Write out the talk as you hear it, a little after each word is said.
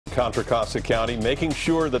Contra Costa County making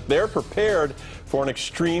sure that they're prepared for an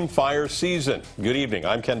extreme fire season. Good evening.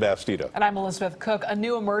 I'm Ken Bastida. And I'm Elizabeth Cook. A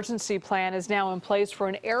new emergency plan is now in place for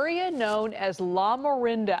an area known as La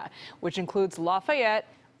Morinda, which includes Lafayette,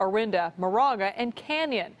 Orinda, Moraga, and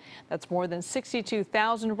Canyon. That's more than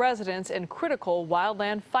 62,000 residents in critical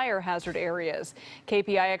wildland fire hazard areas.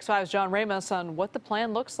 KPIX 5's John Ramos on what the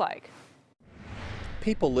plan looks like.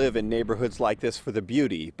 People live in neighborhoods like this for the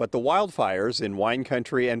beauty, but the wildfires in wine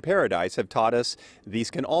country and Paradise have taught us these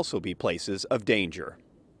can also be places of danger.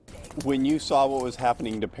 When you saw what was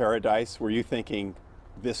happening to Paradise, were you thinking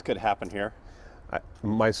this could happen here?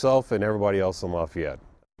 Myself and everybody else in Lafayette.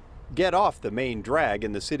 Get off the main drag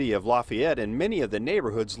in the city of Lafayette, and many of the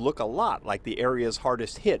neighborhoods look a lot like the areas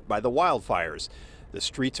hardest hit by the wildfires. The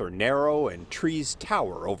streets are narrow and trees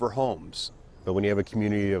tower over homes. But when you have a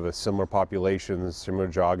community of a similar population, similar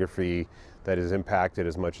geography that is impacted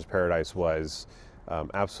as much as Paradise was,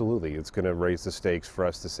 absolutely, it's going to raise the stakes for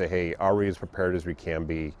us to say, hey, are we as prepared as we can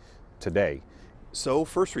be today? So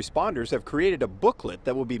first responders have created a booklet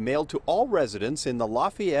that will be mailed to all residents in the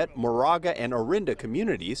Lafayette, Moraga, and Orinda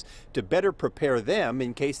communities to better prepare them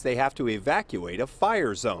in case they have to evacuate a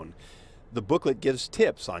fire zone. The booklet gives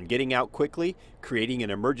tips on getting out quickly, creating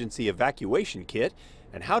an emergency evacuation kit,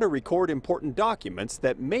 and how to record important documents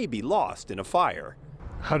that may be lost in a fire.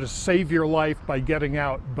 How to save your life by getting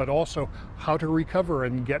out, but also how to recover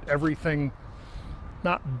and get everything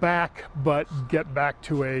not back, but get back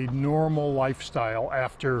to a normal lifestyle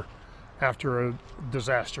after a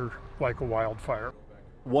disaster like a wildfire.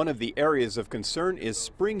 One of the areas of concern is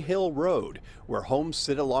Spring Hill Road, where homes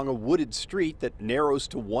sit along a wooded street that narrows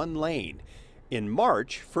to one lane. In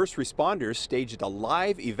March, first responders staged a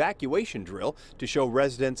live evacuation drill to show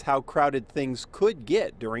residents how crowded things could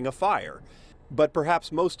get during a fire. But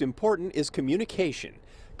perhaps most important is communication.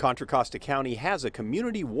 Contra Costa County has a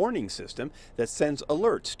community warning system that sends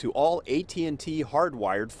alerts to all AT&T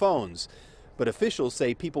hardwired phones. But officials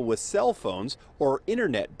say people with cell phones or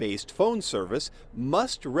internet-based phone service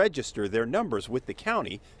must register their numbers with the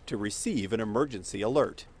county to receive an emergency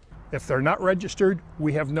alert. If they're not registered,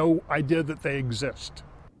 we have no idea that they exist.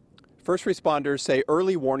 First responders say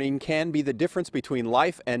early warning can be the difference between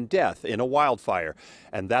life and death in a wildfire,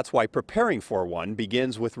 and that's why preparing for one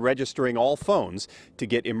begins with registering all phones to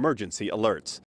get emergency alerts.